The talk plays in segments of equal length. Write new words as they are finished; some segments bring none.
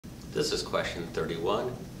This is question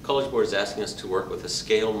 31. College Board is asking us to work with a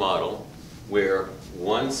scale model where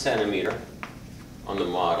 1 centimeter on the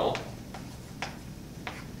model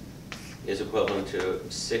is equivalent to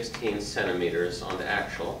 16 centimeters on the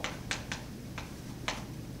actual.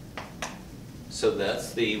 So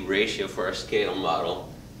that's the ratio for our scale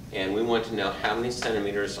model, and we want to know how many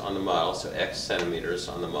centimeters on the model, so x centimeters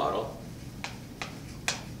on the model,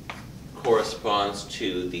 corresponds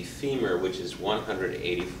to the femur, which is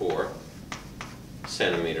 184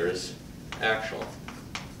 centimeters actual.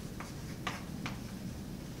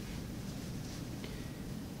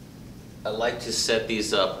 I like to set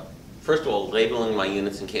these up, first of all, labeling my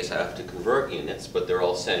units in case I have to convert units, but they're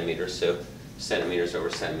all centimeters, so centimeters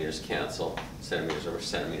over centimeters cancel, centimeters over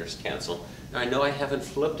centimeters cancel. Now I know I haven't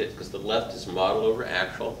flipped it because the left is model over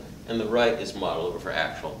actual and the right is model over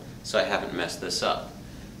actual, so I haven't messed this up.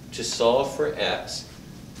 To solve for x,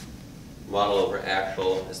 model over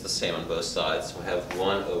actual is the same on both sides, so I have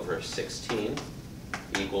 1 over 16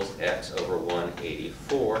 equals x over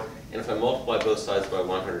 184. And if I multiply both sides by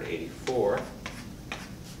 184,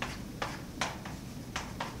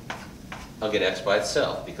 I'll get x by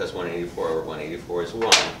itself because 184 over 184 is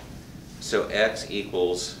 1. So x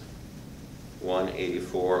equals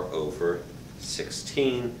 184 over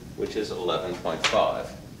 16, which is 11.5.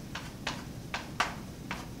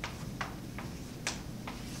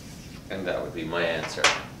 And that would be my answer.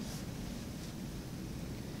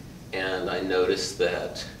 And I noticed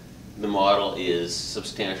that the model is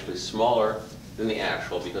substantially smaller than the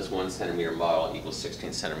actual because 1 centimeter model equals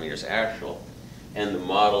 16 centimeters actual. And the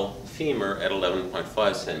model femur at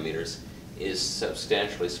 11.5 centimeters is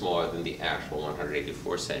substantially smaller than the actual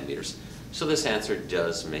 184 centimeters. So this answer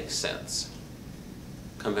does make sense.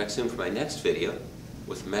 Come back soon for my next video.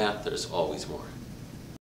 With math, there's always more.